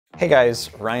Hey guys,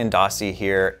 Ryan Dossie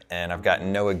here, and I've got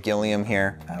Noah Gilliam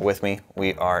here with me.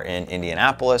 We are in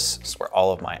Indianapolis. This is where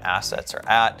all of my assets are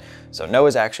at. So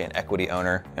Noah's actually an equity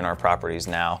owner in our properties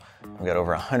now. We've got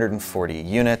over 140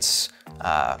 units.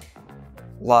 A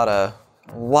lot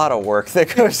of work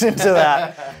that goes into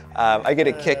that. I get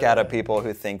a kick out of people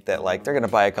who think that like they're gonna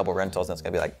buy a couple rentals and it's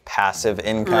gonna be like passive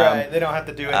income. Right, they don't have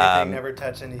to do anything, never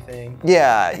touch anything.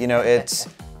 Yeah, you know,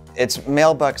 it's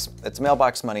mailbox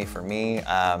money for me,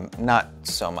 not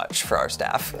so much for our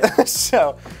staff.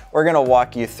 So we're gonna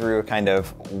walk you through kind of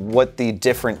what the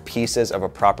different pieces of a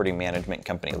property management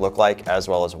company look like, as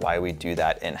well as why we do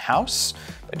that in-house.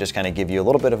 But just kind of give you a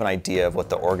little bit of an idea of what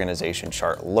the organization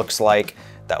chart looks like.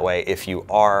 That way, if you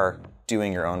are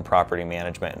doing your own property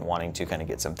management and wanting to kind of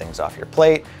get some things off your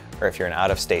plate, or if you're an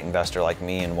out-of-state investor like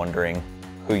me and wondering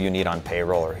who you need on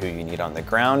payroll or who you need on the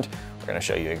ground, we're going to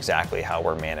show you exactly how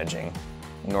we're managing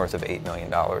north of $8 million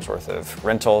worth of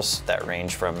rentals that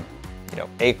range from, you know,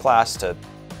 A class to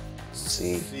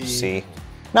C.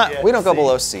 We don't go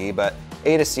below C, but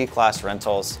A to C class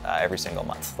rentals every single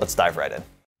month. Let's dive right in.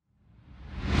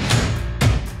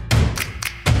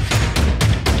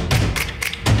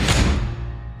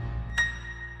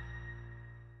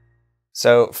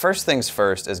 So first things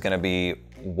first is going to be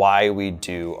why we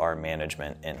do our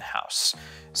management in-house.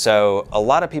 So a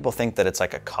lot of people think that it's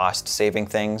like a cost saving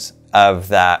things of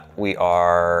that we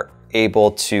are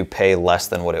able to pay less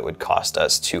than what it would cost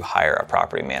us to hire a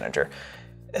property manager.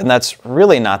 And that's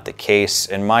really not the case.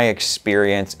 In my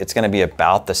experience, it's going to be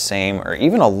about the same or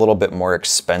even a little bit more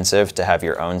expensive to have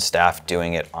your own staff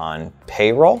doing it on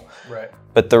payroll. Right.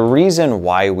 But the reason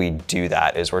why we do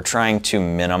that is we're trying to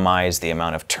minimize the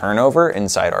amount of turnover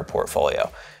inside our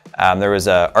portfolio. There was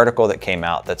an article that came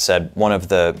out that said one of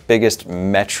the biggest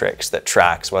metrics that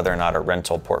tracks whether or not a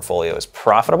rental portfolio is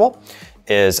profitable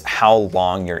is how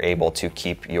long you're able to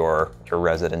keep your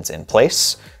residents in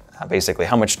place. Basically,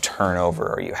 how much turnover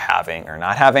are you having or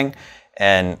not having?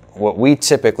 And what we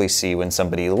typically see when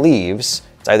somebody leaves,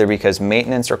 it's either because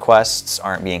maintenance requests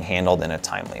aren't being handled in a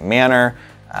timely manner,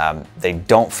 they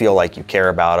don't feel like you care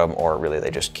about them, or really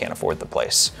they just can't afford the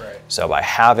place. Right. So by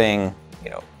having, you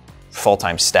know,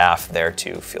 full-time staff there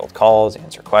to field calls,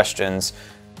 answer questions,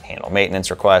 handle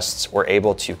maintenance requests, we're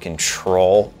able to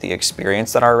control the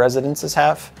experience that our residences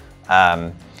have.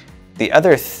 The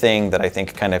other thing that I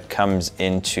think kind of comes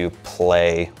into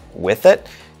play with it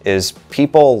is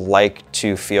people like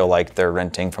to feel like they're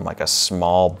renting from like a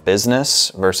small business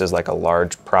versus like a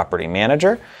large property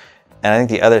manager. And I think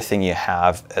the other thing you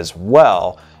have as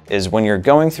well is when you're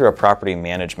going through a property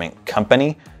management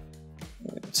company,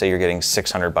 say you're getting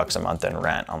 $600 a month in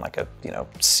rent on like a, you know,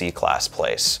 C-class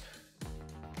place.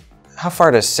 How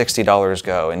far does $60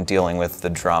 go in dealing with the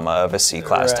drama of a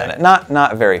C-class tenant?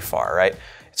 Not very far, right?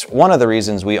 It's one of the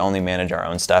reasons we only manage our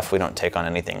own stuff. We don't take on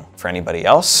anything for anybody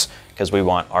else because we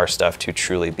want our stuff to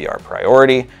truly be our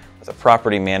priority. With a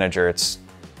property manager, it's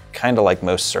kind of like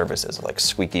most services, like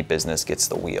squeaky business gets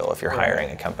the wheel if you're hiring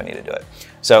a company to do it.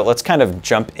 So let's kind of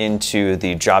jump into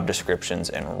the job descriptions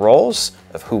and roles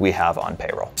of who we have on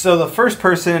payroll. So the first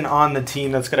person on the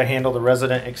team that's going to handle the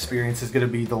resident experience is going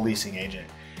to be the leasing agent.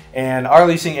 And our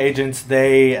leasing agents,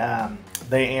 they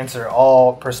answer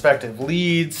all prospective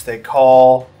leads, they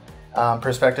call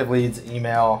prospective leads,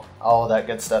 email, all of that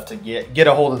good stuff to get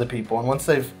a hold of the people. And once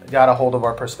they've got a hold of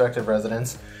our prospective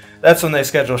residents, that's when they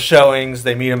schedule showings,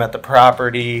 they meet them at the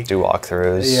property. Do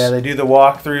walkthroughs. Yeah, they do the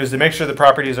walkthroughs. They make sure the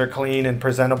properties are clean and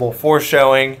presentable for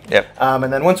showing. Yep.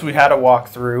 And then once we had a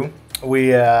walkthrough, we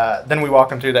walk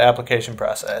them through the application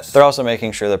process. They're also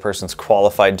making sure the person's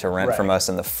qualified to rent from us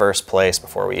in the first place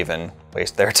before we even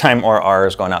waste their time or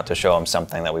ours going out to show them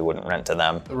something that we wouldn't rent to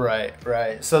them.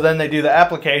 Right. So then they do the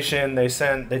application, they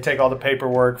take all the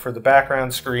paperwork for the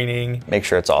background screening. Make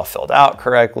sure it's all filled out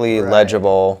correctly,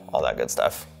 legible, all that good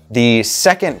stuff. The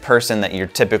second person that you're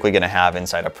typically going to have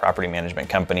inside a property management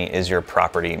company is your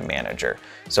property manager.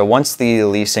 So once the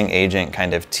leasing agent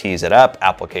kind of tees it up,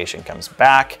 application comes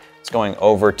back, it's going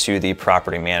over to the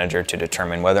property manager to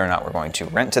determine whether or not we're going to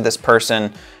rent to this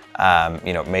person,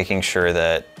 you know, making sure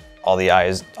that all the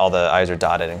I's are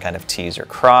dotted and kind of T's are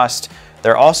crossed.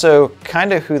 They're also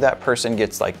kind of who that person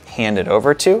gets like handed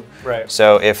over to. Right.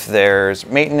 So if there's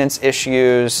maintenance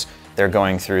issues, they're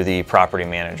going through the property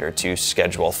manager to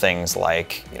schedule things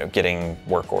like, you know, getting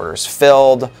work orders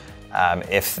filled,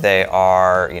 If they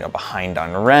are, behind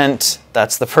on rent,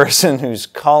 that's the person who's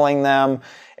calling them.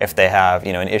 If they have,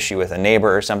 an issue with a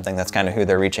neighbor or something, that's kind of who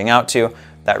they're reaching out to.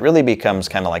 That really becomes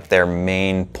kind of like their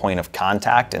main point of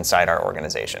contact inside our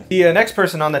organization. The next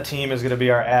person on the team is going to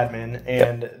be our admin,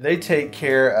 and they take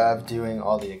care of doing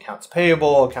all the accounts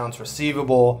payable, accounts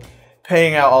receivable,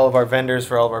 paying out all of our vendors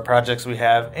for all of our projects we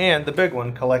have, and the big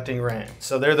one, collecting rent.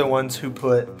 So they're the ones who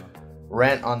put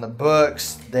rent on the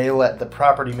books. They let the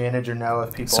property manager know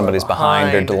if people somebody's are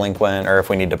behind or delinquent, or if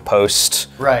we need to post.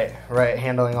 Right.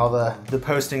 Handling all the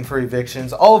posting for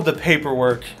evictions, all of the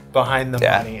paperwork behind the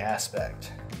money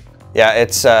aspect. Yeah,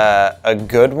 it's a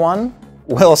good one.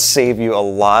 Will save you a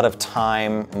lot of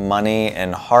time, money,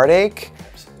 and heartache.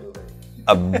 Absolutely.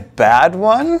 A bad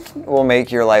one will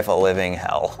make your life a living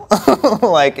hell.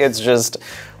 Like, it's just,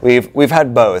 we've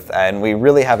had both, and we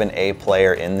really have an A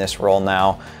player in this role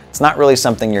now. It's not really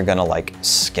something you're gonna like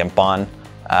skimp on.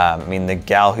 I mean, the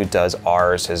gal who does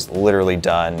ours has literally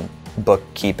done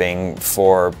bookkeeping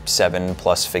for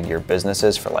 7+ figure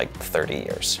businesses for like 30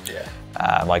 years.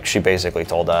 Yeah. Like, she basically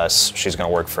told us she's gonna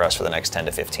work for us for the next 10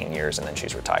 to 15 years, and then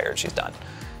she's retired, she's done.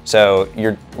 So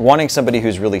you're wanting somebody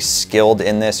who's really skilled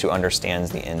in this, who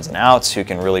understands the ins and outs, who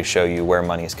can really show you where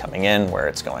money's coming in, where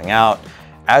it's going out,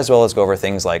 as well as go over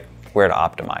things like where to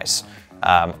optimize.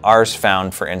 Ours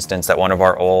found, for instance, that one of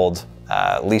our old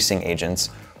leasing agents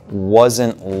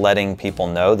wasn't letting people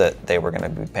know that they were going to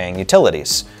be paying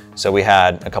utilities. So we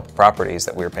had a couple properties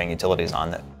that we were paying utilities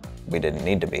on that we didn't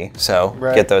need to be. So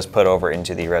get those put over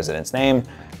into the resident's name,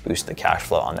 boost the cash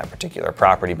flow on that particular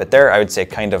property. But they're, I would say,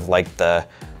 kind of like the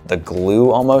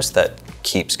glue almost that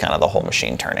keeps kind of the whole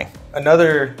machine turning.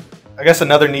 Another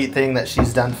neat thing that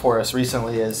she's done for us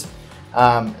recently is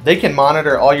they can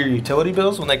monitor all your utility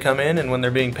bills when they come in and when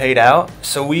they're being paid out.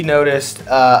 So we noticed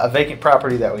a vacant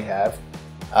property that we have.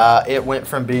 It went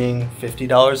from being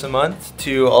 $50 a month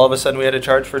to all of a sudden we had to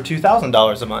charge for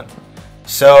 $2,000 a month.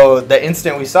 So the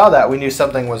instant we saw that, we knew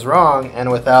something was wrong,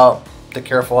 and without the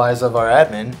careful eyes of our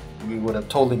admin, we would have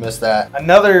totally missed that.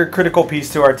 Another critical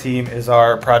piece to our team is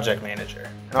our project manager.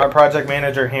 And our project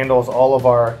manager handles all of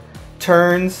our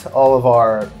turns, all of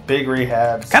our big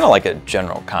rehabs. Kind of like a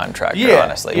general contractor,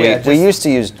 honestly. We used to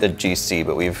use the GC,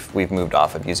 but we've moved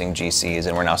off of using GCs,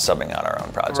 and we're now subbing out our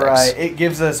own projects. Right. It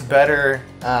gives us better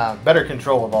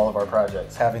control of all of our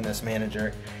projects, having this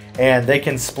manager. And they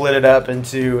can split it up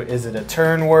into, is it a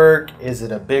turn work? Is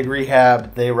it a big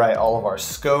rehab? They write all of our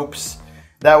scopes.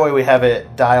 That way we have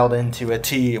it dialed into a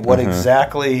T, what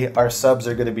exactly our subs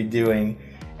are going to be doing.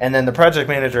 And then the project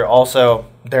manager also,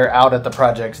 they're out at the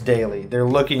projects daily. They're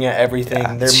looking at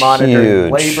everything. They're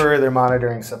monitoring labor. They're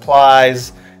monitoring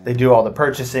supplies. They do all the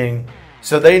purchasing.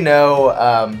 So they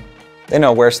know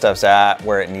where stuff's at,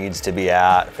 where it needs to be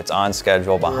at, if it's on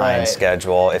schedule, behind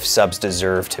schedule, if subs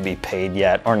deserve to be paid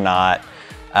yet or not.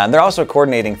 They're also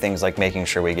coordinating things like making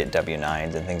sure we get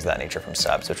W-9s and things of that nature from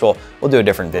subs, which we'll do a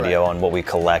different video on what we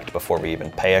collect before we even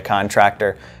pay a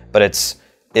contractor. But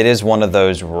it is one of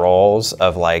those roles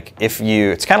of like, it's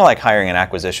kind of like hiring an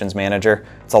acquisitions manager.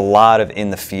 It's a lot of in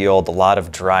the field, a lot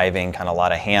of driving, kind of a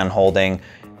lot of hand holding.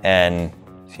 And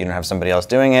if you don't have somebody else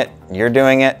doing it, you're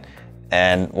doing it.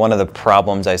 And one of the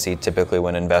problems I see typically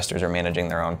when investors are managing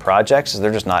their own projects is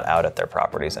they're just not out at their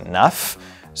properties enough.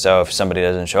 So if somebody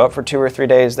doesn't show up for 2 or 3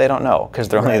 days, they don't know because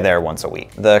they're only there once a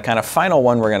week. The kind of final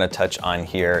one we're going to touch on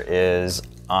here is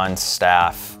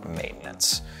on-staff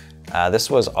maintenance. This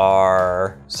was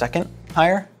our second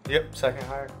hire. Yep, second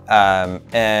hire.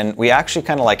 And we actually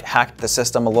kind of like hacked the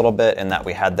system a little bit in that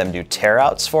we had them do tear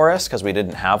outs for us because we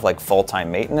didn't have like full-time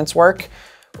maintenance work.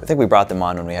 I think we brought them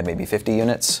on when we had maybe 50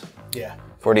 units. Yeah.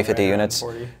 40, 50 units.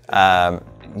 40.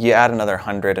 You add another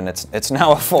 100 and it's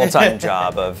now a full-time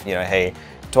job of, hey,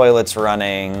 toilet's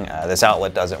running, this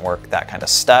outlet doesn't work, that kind of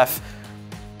stuff.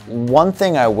 One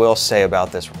thing I will say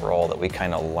about this role that we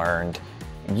kind of learned,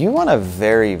 you want to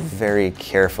very, very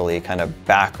carefully kind of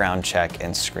background check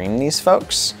and screen these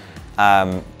folks.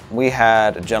 We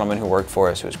had a gentleman who worked for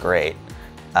us who was great,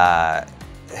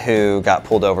 who got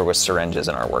pulled over with syringes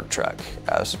in our work truck.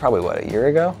 This was probably, what, a year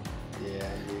ago? Yeah,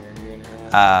 a year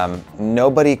and a half.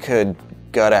 Nobody could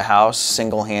gut a house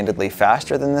single-handedly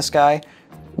faster than this guy,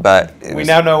 but we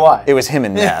now know why. It was him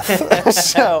and meth.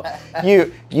 So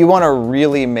you want to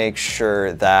really make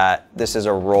sure that this is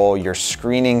a role you're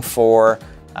screening for.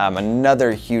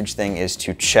 Another huge thing is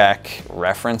to check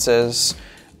references.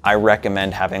 I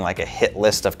recommend having like a hit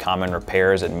list of common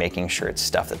repairs and making sure it's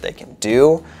stuff that they can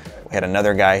do. We had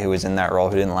another guy who was in that role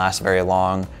who didn't last very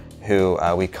long, who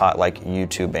we caught like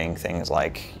YouTubing things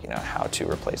like, how to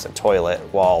replace a toilet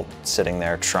while sitting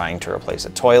there trying to replace a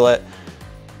toilet.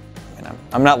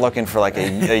 I'm not looking for like a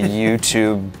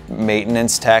YouTube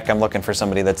maintenance tech. I'm looking for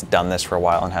somebody that's done this for a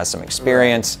while and has some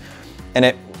experience.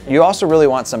 And you also really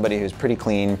want somebody who's pretty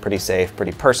clean, pretty safe,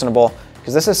 pretty personable,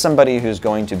 because this is somebody who's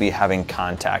going to be having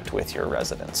contact with your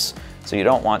residents. So you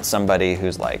don't want somebody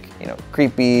who's like,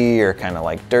 creepy or kind of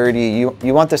like dirty.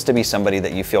 You want this to be somebody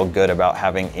that you feel good about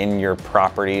having in your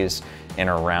properties and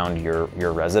around your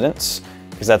residents.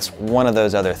 Because that's one of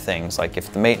those other things. Like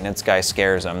if the maintenance guy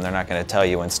scares them, they're not going to tell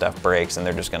you when stuff breaks and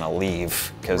they're just going to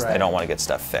leave because they don't want to get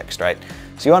stuff fixed, right?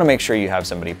 So you want to make sure you have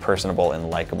somebody personable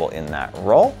and likable in that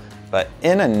role. But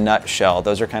in a nutshell,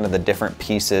 those are kind of the different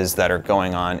pieces that are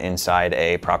going on inside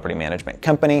a property management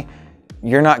company.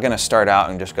 You're not going to start out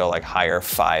and just go like hire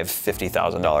 5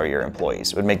 $50,000 a year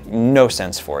employees. It would make no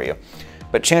sense for you.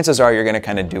 But chances are you're going to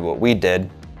kind of do what we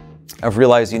did of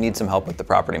realize you need some help with the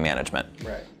property management.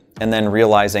 Right. And then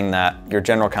realizing that your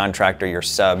general contractor, your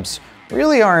subs,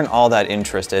 really aren't all that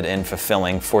interested in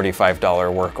fulfilling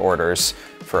 $45 work orders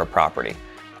for a property.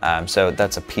 So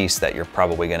that's a piece that you're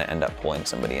probably going to end up pulling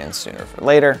somebody in sooner or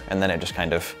later, and then it just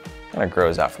kind of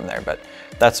grows out from there. But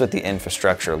that's what the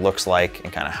infrastructure looks like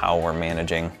and kind of how we're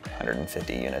managing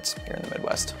 150 units here in the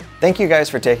Midwest. Thank you guys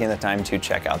for taking the time to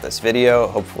check out this video.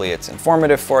 Hopefully it's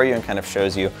informative for you and kind of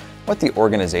shows you what the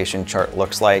organization chart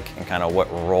looks like and kind of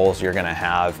what roles you're going to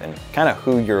have and kind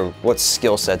of what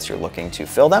skill sets you're looking to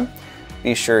fill them.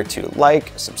 Be sure to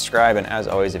like, subscribe, and as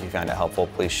always, if you found it helpful,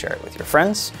 please share it with your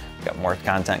friends. We've got more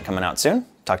content coming out soon.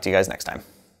 Talk to you guys next time.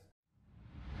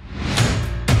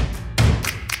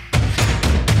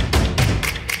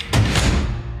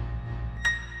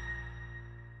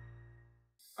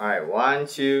 All right, 1,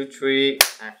 2, 3,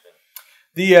 action.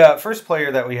 The first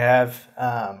player that we have,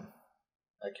 that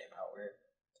came out weird.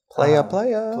 Playa.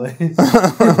 Please.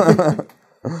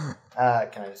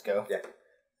 Can I just go? Yeah.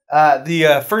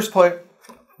 The first player.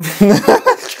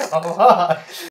 Come on.